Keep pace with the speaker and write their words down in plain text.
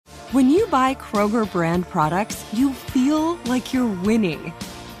When you buy Kroger brand products, you feel like you're winning.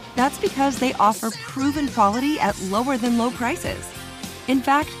 That's because they offer proven quality at lower than low prices. In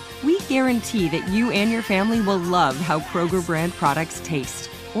fact, we guarantee that you and your family will love how Kroger brand products taste,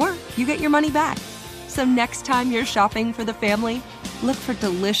 or you get your money back. So next time you're shopping for the family, look for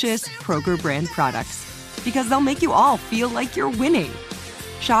delicious Kroger brand products, because they'll make you all feel like you're winning.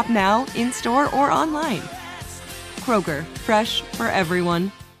 Shop now, in-store, or online. Kroger, fresh for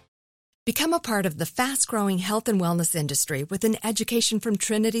everyone. Become a part of the fast-growing health and wellness industry with an education from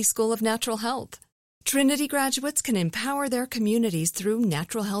Trinity School of Natural Health. Trinity graduates can empower their communities through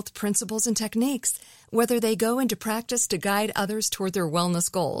natural health principles and techniques, whether they go into practice to guide others toward their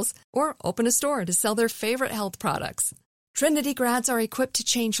wellness goals or open a store to sell their favorite health products. Trinity grads are equipped to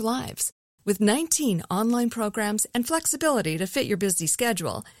change lives with 19 online programs and flexibility to fit your busy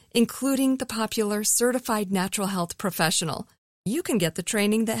schedule, including the popular Certified Natural Health Professional. You can get the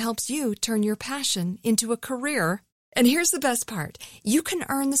training that helps you turn your passion into a career. And here's the best part. You can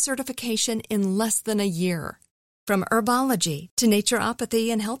earn the certification in less than a year. From herbology to naturopathy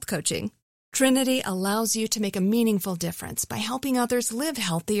and health coaching, Trinity allows you to make a meaningful difference by helping others live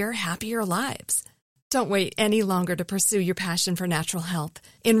healthier, happier lives. Don't wait any longer to pursue your passion for natural health.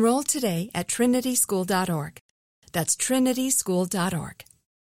 Enroll today at trinityschool.org. That's trinityschool.org.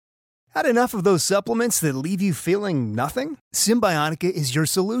 Had enough of those supplements that leave you feeling nothing? Symbiotica is your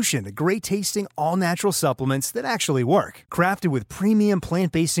solution to great-tasting, all-natural supplements that actually work. Crafted with premium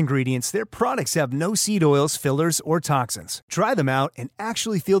plant-based ingredients, their products have no seed oils, fillers, or toxins. Try them out and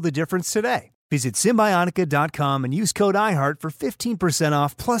actually feel the difference today. Visit Symbiotica.com and use code IHEART for 15%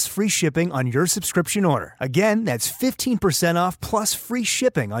 off plus free shipping on your subscription order. Again, that's 15% off plus free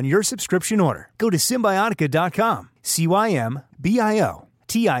shipping on your subscription order. Go to Symbiotica.com, Symbiotika.com.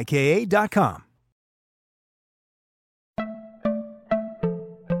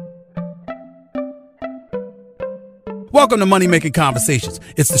 Welcome to Money Making Conversations.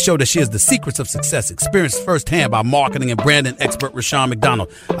 It's the show that shares the secrets of success, experienced firsthand by marketing and branding expert Rushion McDonald.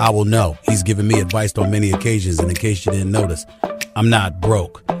 I will know he's given me advice on many occasions, and in case you didn't notice, I'm not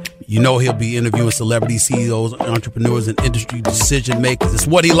broke. You know he'll be interviewing celebrities, CEOs, entrepreneurs, and industry decision makers. It's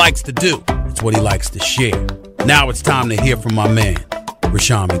what he likes to do. It's what he likes to share. Now it's time to hear from my man,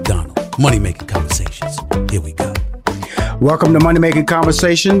 Rushion McDonald. Money Making Conversations. Here we go. Welcome to Money Making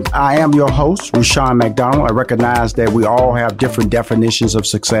Conversations. I am your host, Rushion McDonald. I recognize that we all have different definitions of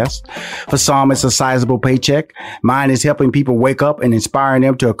success. For some, it's a sizable paycheck. Mine is helping people wake up and inspiring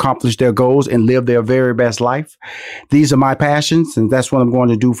them to accomplish their goals and live their very best life. These are my passions, and that's what I'm going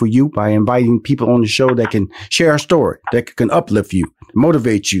to do for you by inviting people on the show that can share a story, that can uplift you,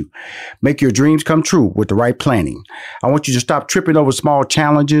 motivate you, make your dreams come true with the right planning. I want you to stop tripping over small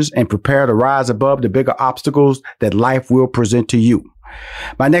challenges and prepare to rise above the bigger obstacles that life will present to you.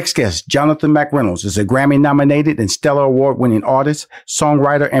 My next guest, Jonathan McReynolds, is a Grammy-nominated and Stellar Award-winning artist,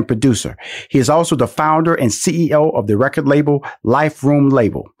 songwriter, and producer. He is also the founder and CEO of the record label Life Room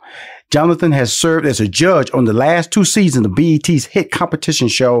Label. Jonathan has served as a judge on the last 2 seasons of BET's hit competition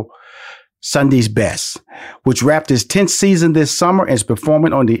show, Sunday's Best, which wrapped his 10th season this summer and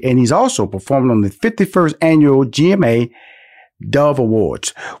he's also performing on the 51st annual GMA Dove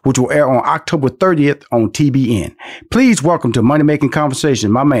Awards, which will air on October 30th on TBN. Please welcome to Money Making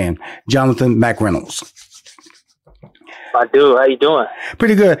Conversation, my man, Jonathan McReynolds. I do. How you doing?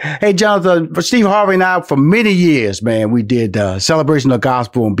 Pretty good. Hey, Jonathan, for Steve Harvey and I, for many years, man, we did Celebration of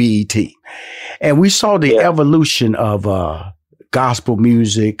Gospel on BET. And we saw the evolution of gospel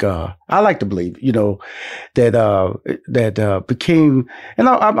music. I like to believe, that became, and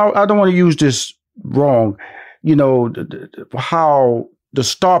I don't want to use this wrong, how the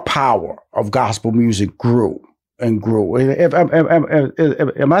star power of gospel music grew and grew.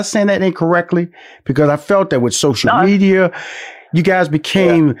 Am I saying that incorrectly? Because I felt that with social media, you guys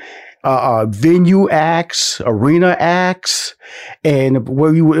became venue acts, arena acts, and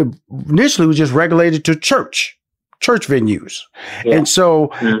where you initially was just regulated to church venues. Yeah. And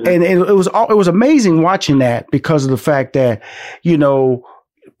so, and it was amazing watching that because of the fact that,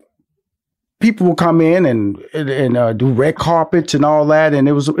 people will come in and do red carpets and all that. And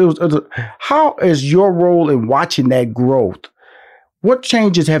it was how is your role in watching that growth? What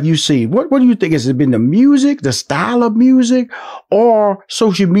changes have you seen? What do you think? Has it been the music, the style of music, or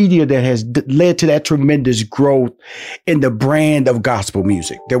social media that has led to that tremendous growth in the brand of gospel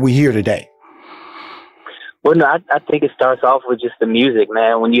music that we hear today? Well, no, I think it starts off with just the music,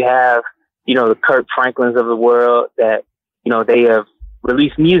 man. When you have, the Kirk Franklins of the world that, they have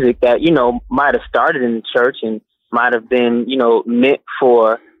released music that, might have started in the church and might have been, meant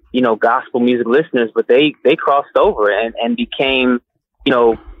for, gospel music listeners, but they crossed over and became,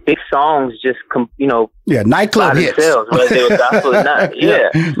 big songs just nightclub hits, whether they were gospel or not.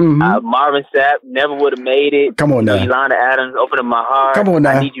 Marvin Sapp, Never Would Have Made It. Come on now. Yolanda Adams, Open Up My Heart. Come on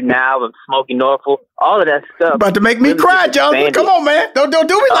now. I Need You Now, and Smokey Norfolk. All of that stuff. About to make me cry, Jonathan. Come on, man. Don't do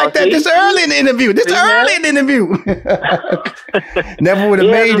me like that. This is early in the interview. Never would have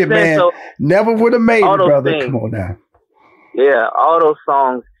made it, man. So, never would have made it, brother. Come on now. Yeah, all those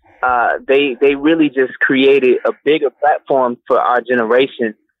songs, they really just created a bigger platform for our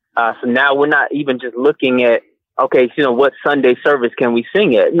generation. So now we're not even just looking at, okay, what Sunday service can we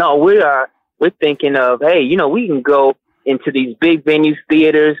sing at? No, we're thinking of, hey, we can go into these big venues,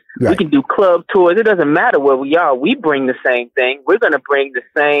 theaters. Right. We can do club tours. It doesn't matter where we are. We bring the same thing. We're going to bring the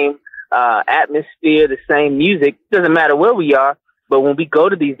same atmosphere, the same music. It doesn't matter where we are. But when we go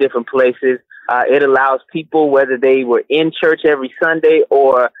to these different places, it allows people, whether they were in church every Sunday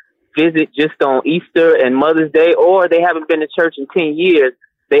or visit just on Easter and Mother's Day, or they haven't been to church in 10 years,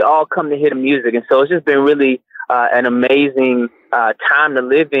 they all come to hear the music. And so it's just been really an amazing time to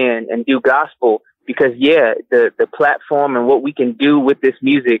live in and do gospel, because, the platform and what we can do with this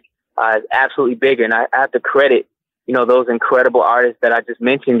music is absolutely bigger. And I have to credit, those incredible artists that I just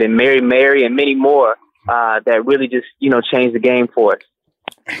mentioned, and Mary and many more that really just, changed the game for us.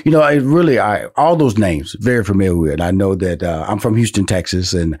 All those names, very familiar with. I know that I'm from Houston,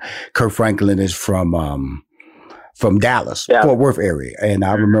 Texas, and Kirk Franklin is from Dallas, Fort Worth area. And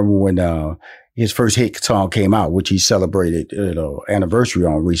I remember when his first hit song came out, which he celebrated, anniversary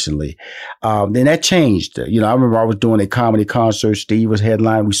on recently. Then that changed. I remember I was doing a comedy concert. Steve was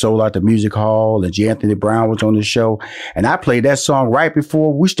headlining. We sold out the music hall, and G. Anthony Brown was on the show. And I played that song right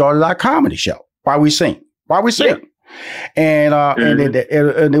before we started our comedy show. Why We Sing. Yeah. And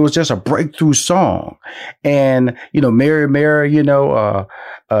it was just a breakthrough song. And, Mary,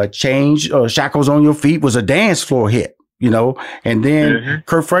 Change, Shackles on Your Feet was a dance floor hit, and then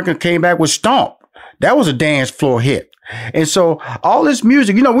Kirk Franklin came back with Stomp. That was a dance floor hit. And so all this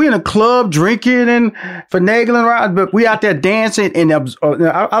music, we in a club drinking and finagling around, but we out there dancing. And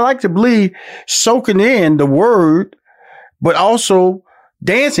I like to believe soaking in the word, but also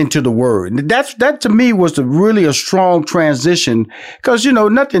dancing to the word. That to me was really a strong transition, because,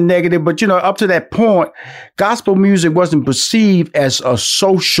 nothing negative, but, up to that point, gospel music wasn't perceived as a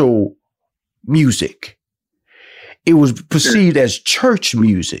social music. It was perceived as church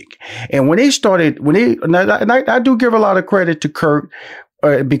music. And when they started, I do give a lot of credit to Kirk,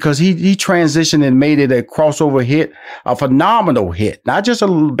 because he transitioned and made it a crossover hit, a phenomenal hit, not just a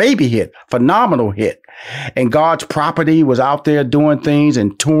baby hit, phenomenal hit. And God's Property was out there doing things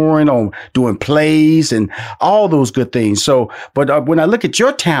and touring, doing plays and all those good things. So, but when I look at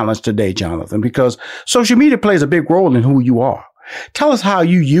your talents today, Jonathan, because social media plays a big role in who you are. Tell us how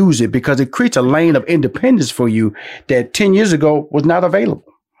you use it, because it creates a lane of independence for you that 10 years ago was not available.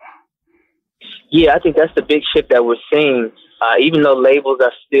 Yeah, I think that's the big shift that we're seeing. Even though labels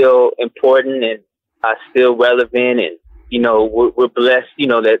are still important and are still relevant, and, we're blessed,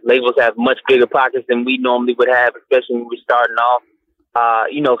 that labels have much bigger pockets than we normally would have, especially when we're starting off.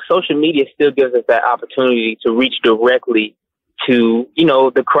 Social media still gives us that opportunity to reach directly to,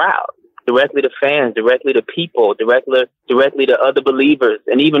 the crowd, directly to fans, directly to people, directly to other believers,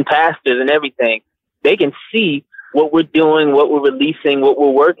 and even pastors and everything. They can see what we're doing, what we're releasing, what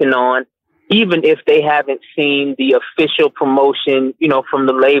we're working on, even if they haven't seen the official promotion, from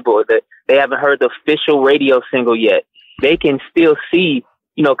the label, that they haven't heard the official radio single yet. They can still see,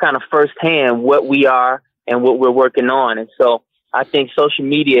 kind of firsthand what we are and what we're working on. And so I think social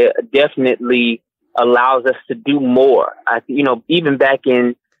media definitely allows us to do more. Even back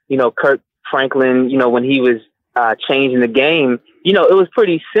in, Kirk Franklin, when he was changing the game, it was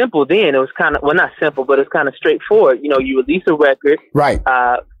pretty simple then. It was kind of, well, not simple, but it's kind of straightforward. You release a record. Right.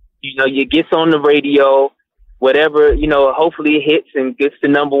 You gets on the radio, whatever, hopefully it hits and gets to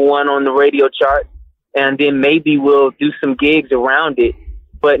number one on the radio chart. And then maybe we'll do some gigs around it.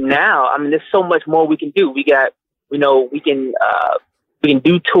 But now, there's so much more we can do. We got, we can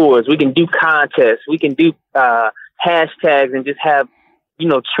do tours, we can do contests, we can do hashtags and just have,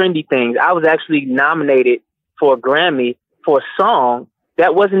 trendy things. I was actually nominated for a Grammy for a song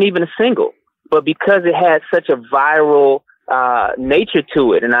that wasn't even a single, but because it had such a viral nature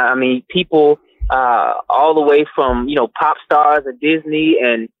to it. And people all the way from, pop stars at Disney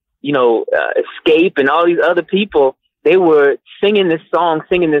and, Escape and all these other people, they were singing this song,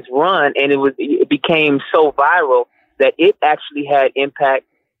 singing this run, and it became so viral that it actually had impact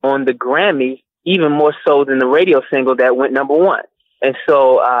on the Grammys, even more so than the radio single that went number one. And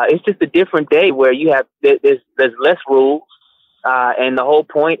so it's just a different day where there's less rules, and the whole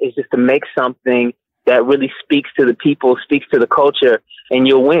point is just to make something that really speaks to the people, speaks to the culture, and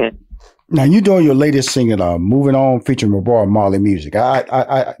you'll win. Now you doing your latest singing, "Moving On," featuring my boy Marley Music.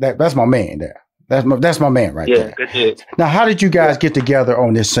 That's my man there. That's my man right there. Yeah, good. Now, how did you guys get together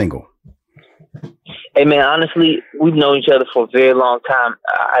on this single? Hey man, honestly, we've known each other for a very long time.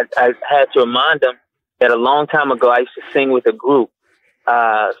 I had to remind him that a long time ago I used to sing with a group,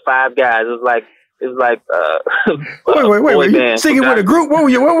 5 guys. It was like wait! You singing with a group? What were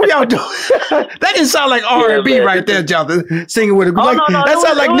y'all doing? That didn't sound like R&B right there, Jonathan. Singing with a group. That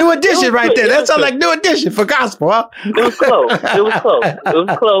sounds like New Edition right there. That sounds like New Edition for gospel, huh? It was close. It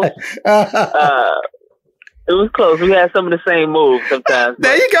was close. We had some of the same moves sometimes.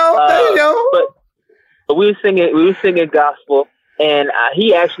 There you go. But we were singing gospel, and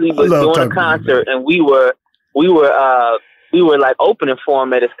he actually was doing a concert, and we were like opening for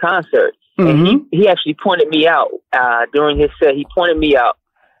him at his concert. Mm-hmm. And he actually pointed me out during his set. He pointed me out,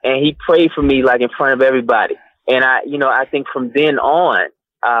 and he prayed for me like in front of everybody. And I think from then on,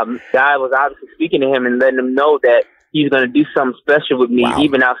 God was obviously speaking to him and letting him know that he's going to do something special with me,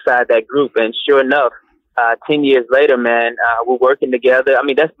 even outside that group. And sure enough, 10 years later, man, we're working together. I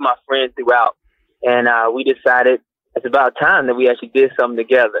mean, that's my friend throughout. And we decided it's about time that we actually did something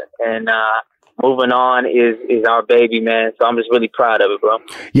together. And Moving On is our baby, man. So I'm just really proud of it, bro.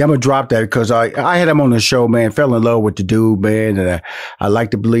 Yeah, I'm going to drop that because I had him on the show, man. Fell in love with the dude, man. And I like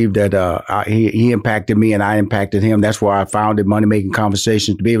to believe that he impacted me and I impacted him. That's why I founded Money Making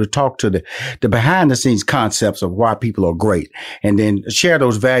Conversations, to be able to talk to the behind the scenes concepts of why people are great and then share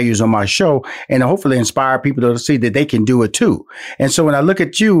those values on my show and hopefully inspire people to see that they can do it too. And so when I look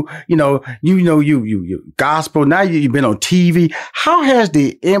at you, you gospel, now you've been on TV. How has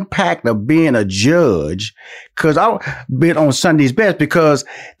the impact of being a judge, because I've been on Sunday's Best, because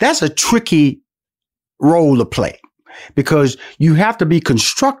that's a tricky role to play because you have to be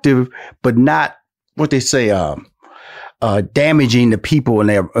constructive, but not what they say, damaging the people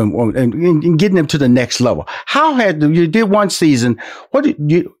and getting them to the next level. How had you did one season? What did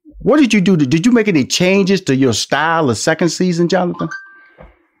you do? Did you make any changes to your style the second season, Jonathan?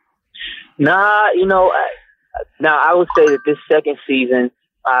 Nah, I would say that this second season,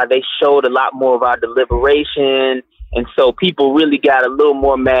 they showed a lot more of our deliberation, and so people really got a little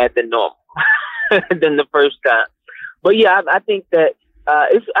more mad than normal than the first time. But yeah, I think that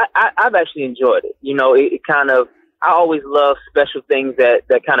I've actually enjoyed it. It kind of, I always love special things that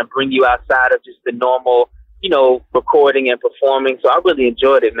kind of bring you outside of just the normal, recording and performing. So I really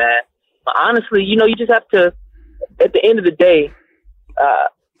enjoyed it, man. But honestly, you just have to, at the end of the day,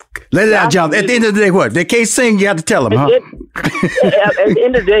 let it out, Jonathan. At the end of the day, what? They can't sing, you have to tell them, huh? At the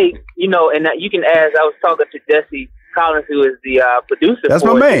end of the day, and you can ask, I was talking to Jesse Collins, who is the producer. That's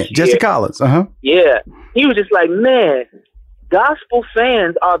my man, Jesse Collins. Uh-huh. Yeah. He was just like, man, gospel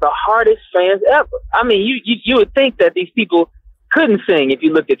fans are the hardest fans ever. I mean, you would think that these people couldn't sing if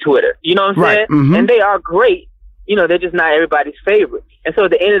you looked at Twitter. You know what I'm saying? Mm-hmm. And they are great. They're just not everybody's favorite. And so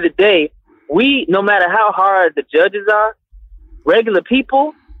at the end of the day, no matter how hard the judges are, regular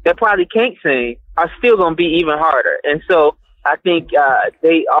people that probably can't sing are still going to be even harder. And so I think a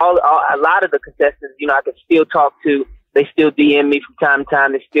lot of the contestants, I can still talk to, they still DM me from time to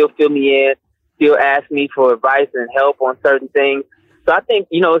time. They still fill me in, still ask me for advice and help on certain things. So I think,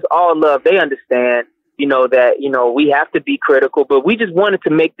 it's all love. They understand, that, we have to be critical, but we just wanted to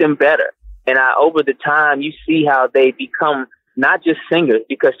make them better. And over the time, you see how they become not just singers,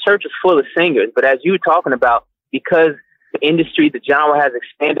 because church is full of singers. But as you were talking about, because the industry, the genre has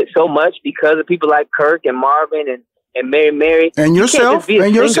expanded so much because of people like Kirk and Marvin and Mary and yourself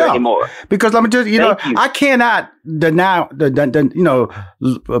anymore. Because let me just, I cannot deny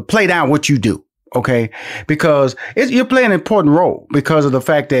play down what you do. Okay, because you're playing an important role because of the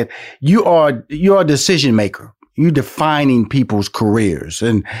fact that you're a decision maker. You're defining people's careers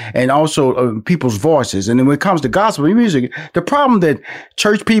and also people's voices. And then when it comes to gospel music, the problem that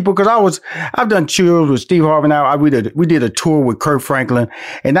church people, because I've done tours with Steve Harvey now. We did a tour with Kirk Franklin,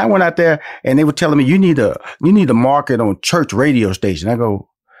 and I went out there and they were telling me you need to market on church radio station. I go,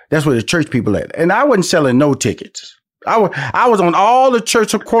 that's where the church people at, and I wasn't selling no tickets. I was on all the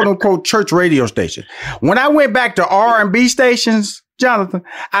church, quote unquote, church radio stations. When I went back to R&B stations, Jonathan,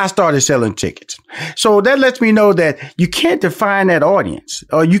 I started selling tickets. So that lets me know that you can't define that audience,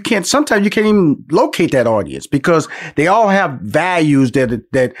 or sometimes you can't even locate that audience because they all have values that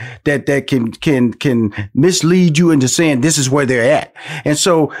can mislead you into saying this is where they're at. And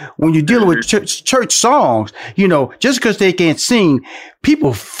so when you're dealing with church songs, just because they can't sing,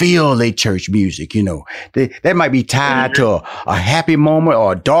 people feel their church music, that might be tied to a happy moment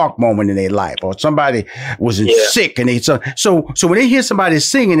or a dark moment in their life, or somebody was sick and so when they hear somebody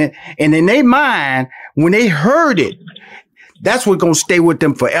singing it, and in their mind, when they heard it, that's what's going to stay with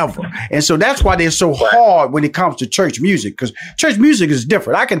them forever. And so that's why they're so hard when it comes to church music, because church music is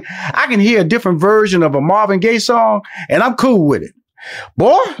different. I can hear a different version of a Marvin Gaye song and I'm cool with it.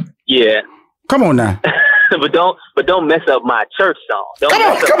 Boy. Yeah. Come on now. but don't mess up my church song. Come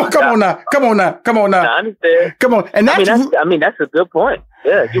on now. I understand. Come on. And that's that's a good point.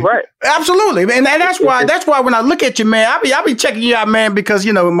 Yeah, you're right. Absolutely. And that's why when I look at you, man, I'll be checking you out, man, because,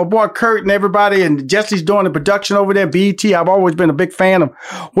 my boy Kurt and everybody and Jesse's doing the production over there, BET. I've always been a big fan of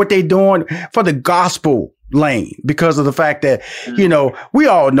what they doing for the gospel lane, because of the fact that, we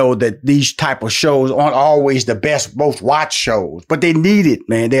all know that these type of shows aren't always the best, most watched shows, but they need it,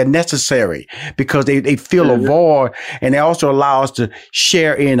 man. They're necessary because they fill a void, and they also allow us to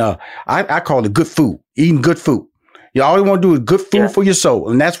share in I call it good food, eating good food. All you want to do is good food for your soul.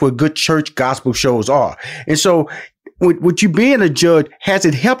 And that's what good church gospel shows are. And so with you being a judge, has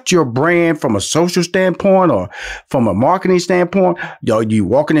it helped your brand from a social standpoint or from a marketing standpoint? You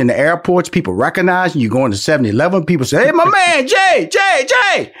walking in the airports, people recognize you. You going to 7-Eleven, people say, hey, my man, Jay.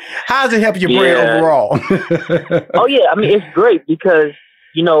 How's it helping your brand overall? Oh, yeah. I mean, it's great because,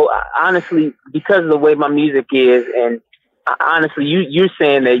 honestly, because of the way my music is, and honestly, you're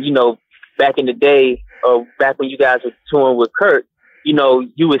saying that, back in the day, or back when you guys were touring with Kurt, you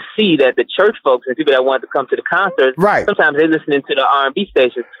would see that the church folks and people that wanted to come to the concerts, sometimes they're listening to the R&B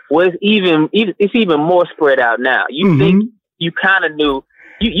stations. Well, it's even more spread out now. You think you kind of knew.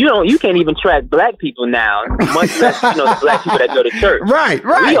 You can't even track black people now, much less the black people that go to church. Right.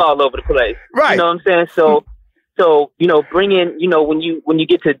 We all over the place. Right. You know what I'm saying? So bring in when you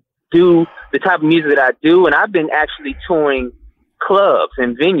get to do the type of music that I do, and I've been actually touring clubs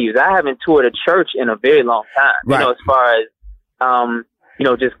and venues. I haven't toured a church in a very long time. As far as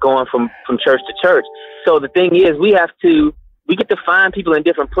just going from church to church. So the thing is, we get to find people in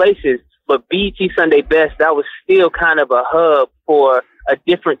different places, but BET Sunday Best, that was still kind of a hub for a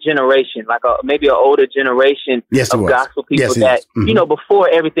different generation, like maybe an older generation of gospel people that, before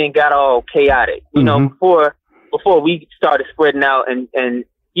everything got all chaotic, before we started spreading out and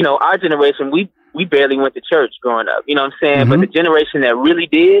our generation, we barely went to church growing up, you know what I'm saying? But the generation that really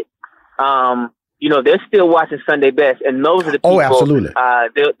did, they're still watching Sunday Best, and those are the people. Oh, absolutely.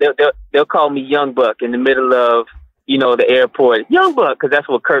 They'll call me Young Buck in the middle of the airport, Young Buck, because that's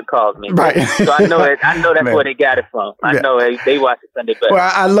what Kurt calls me. Right. So I know that's where they got it from. I know they watch it Sunday Best.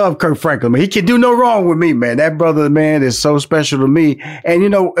 Well, I love Kurt Franklin, man. He can do no wrong with me, man. That brother, man, is so special to me.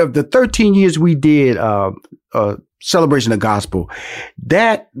 And of the 13 years we did Celebration of Gospel,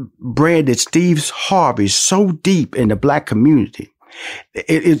 that branded Steve Harvey so deep in the black community.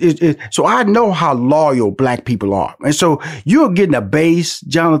 So I know how loyal black people are. And so you're getting a base,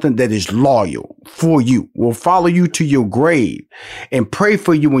 Jonathan, that is loyal for you, will follow you to your grave and pray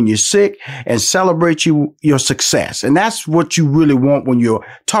for you when you're sick and celebrate your success. And that's what you really want when you're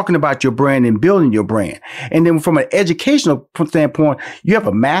talking about your brand and building your brand. And then from an educational standpoint, you have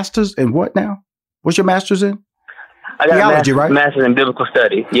a master's in what now? What's your master's in? I got a master's in biblical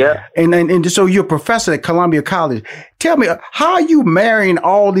studies. Yeah. And so you're a professor at Columbia College. Tell me, how are you marrying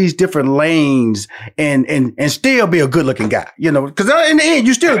all these different lanes and still be a good looking guy? Because in the end,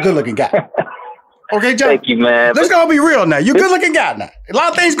 you're still a good looking guy. Okay, John? Thank you, man. Let's go be real now. You're a good looking guy now. A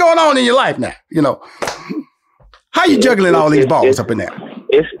lot of things going on in your life now, How you juggling all these balls up in there?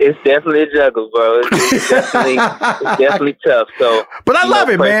 It's definitely a juggle, bro. It's definitely tough. So, but I love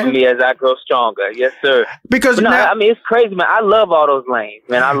it, man. For me as I grow stronger, yes, sir. Because it's crazy, man. I love all those lanes,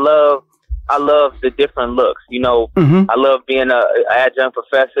 man. I love the different looks. I love being an adjunct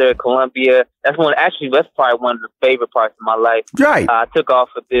professor at Columbia. That's probably one of the favorite parts of my life. Right. I took off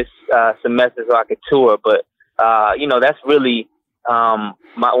for this semester so I could tour, but that's really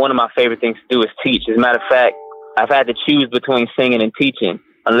one of my favorite things to do is teach. As a matter of fact, I've had to choose between singing and teaching.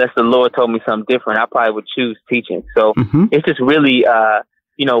 Unless the Lord told me something different, I probably would choose teaching. So it's just really,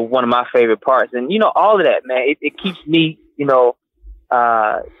 one of my favorite parts. And, all of that, man, it keeps me,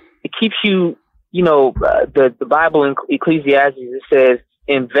 it keeps you, the Bible in Ecclesiastes, it says,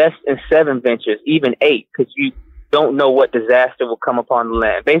 invest in 7 ventures, even 8, because you don't know what disaster will come upon the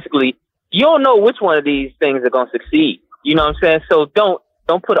land. Basically, you don't know which one of these things are going to succeed. You know what I'm saying? So don't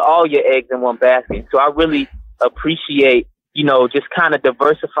put all your eggs in one basket. So I really appreciate, just kind of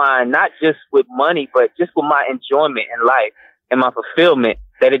diversifying, not just with money, but just with my enjoyment in life and my fulfillment,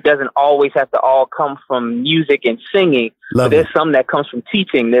 that it doesn't always have to all come from music and singing. But there's some that comes from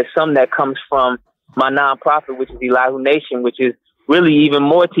teaching. There's some that comes from my nonprofit, which is Elihu Nation, which is really even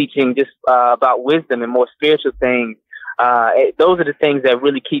more teaching just about wisdom and more spiritual things. Those are the things that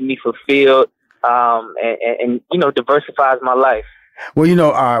really keep me fulfilled and diversifies my life.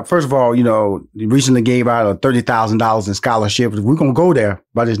 Well, first of all, he recently gave out $30,000 in scholarships. We're going to go there,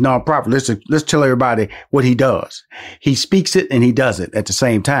 but it's nonprofit. Let's tell everybody what he does. He speaks it and he does it at the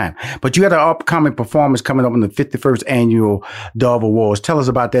same time. But you got an upcoming performance coming up in the 51st annual Dove Awards. Tell us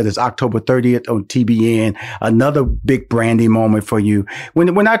about that. It's October 30th on TBN. Another big branding moment for you.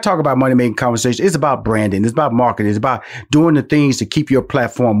 When I talk about Money Making Conversation, it's about branding. It's about marketing. It's about doing the things to keep your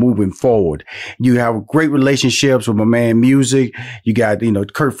platform moving forward. You have great relationships with my man Music. You got,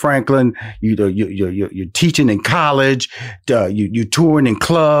 Kurt Franklin, you're teaching in college, you're touring in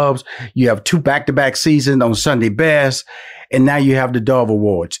clubs, you have 2 back-to-back seasons on Sunday Best, and now you have the Dove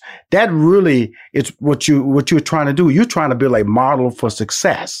Awards. That really is what you're trying to do. You're trying to build a model for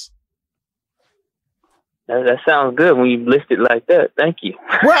success. That sounds good when you list it like that. Thank you.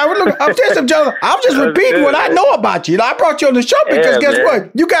 Well, look, I'm just repeating what I know about you. I brought you on the show because guess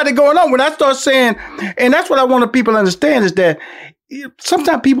what? You got it going on. When I start saying, and that's what I want people to understand is that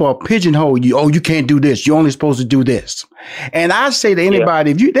sometimes people are pigeonhole you. Oh, you can't do this. You're only supposed to do this. And I say to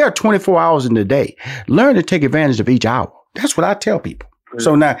anybody, there are 24 hours in the day. Learn to take advantage of each hour. That's what I tell people.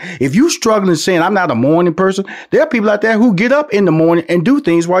 So now, if you're struggling saying I'm not a morning person, there are people out there who get up in the morning and do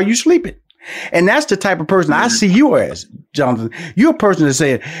things while you're sleeping. And that's the type of person I see you as, Jonathan. You're a person that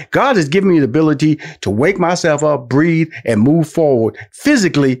said, God has given me the ability to wake myself up, breathe, and move forward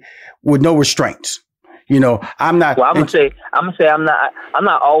physically with no restraints. I'm not. Well, I'm gonna say I'm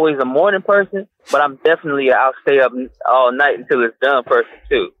not always a morning person, but I'm definitely I'll stay up all night until it's done person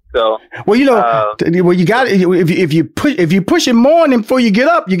too. So you got if you push it morning before you get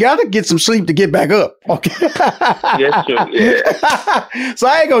up, you got to get some sleep to get back up. Okay. Yes, true. Yeah. So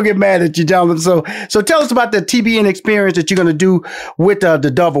I ain't gonna get mad at you, Jonathan. So tell us about the TBN experience that you're gonna do with the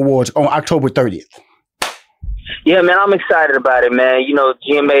Dove Awards on October 30th. Yeah, man, I'm excited about it, man.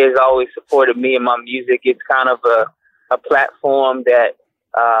 GMA has always supported me and my music. It's kind of a platform that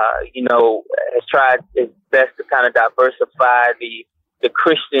has tried its best to kind of diversify the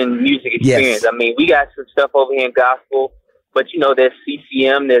Christian music experience. Yes. I mean, we got some stuff over here in gospel, but there's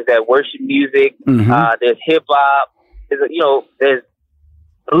CCM, there's that worship music, there's hip hop, there's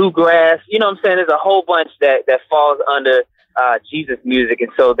bluegrass. You know what I'm saying? There's a whole bunch that falls under Jesus music,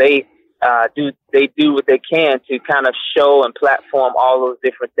 and so they do what they can to kind of show and platform all those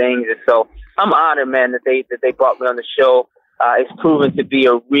different things. And so I'm honored, man, that they brought me on the show. It's proven to be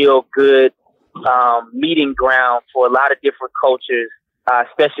a real good meeting ground for a lot of different cultures.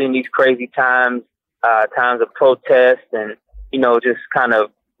 Especially in these crazy times of protest and, just kind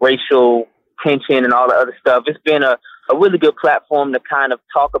of racial tension and all the other stuff. It's been a really good platform to kind of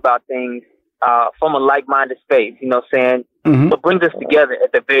talk about things from a like-minded space, saying what brings us together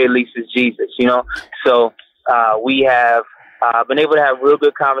at the very least is Jesus, So we have been able to have real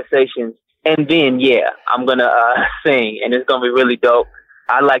good conversations. And then, I'm going to sing, and it's going to be really dope.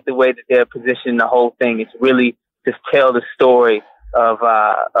 I like the way that they're positioning the whole thing. It's really just tell the story of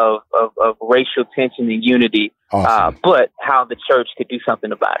racial tension and unity, awesome. But how the church could do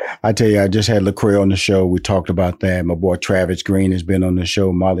something about it. I tell you, I just had Lecrae on the show. We talked about that. My boy Travis Green has been on the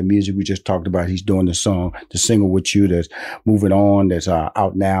show. Molly Music, we just talked about. He's doing the single with you that's moving on, that's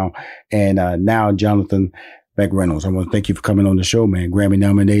out now. And now Jonathan McReynolds, I want to thank you for coming on the show, man. Grammy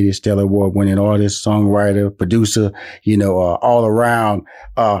nominated, Stellar Award winning artist, songwriter, producer, all around.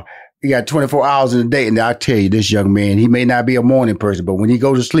 You got 24 hours in a day. And I tell you, this young man, he may not be a morning person, but when he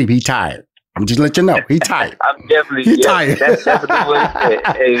goes to sleep, he's tired. I'm just letting you know, he's tired. I'm definitely tired. That's a good way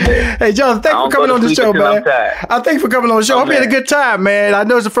to say. Hey, Jonathan, thanks for coming on the show, man. I thank you for coming on the show. Hope you had a good time, man. I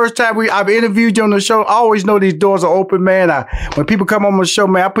know it's the first time I've interviewed you on the show. I always know these doors are open, man. When people come on the show,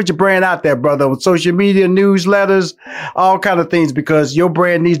 man, I put your brand out there, brother, with social media, newsletters, all kind of things, because your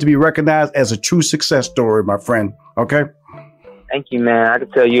brand needs to be recognized as a true success story, my friend. Okay? Thank you, man. I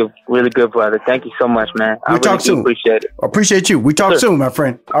can tell you're a really good brother. Thank you so much, man. I really do appreciate it. I appreciate you. We talk soon, my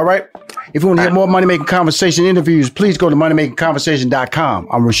friend. All right? If you want to hear more Money Making Conversation interviews, please go to moneymakingconversation.com.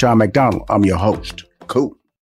 I'm Rushion McDonald. I'm your host. Cool.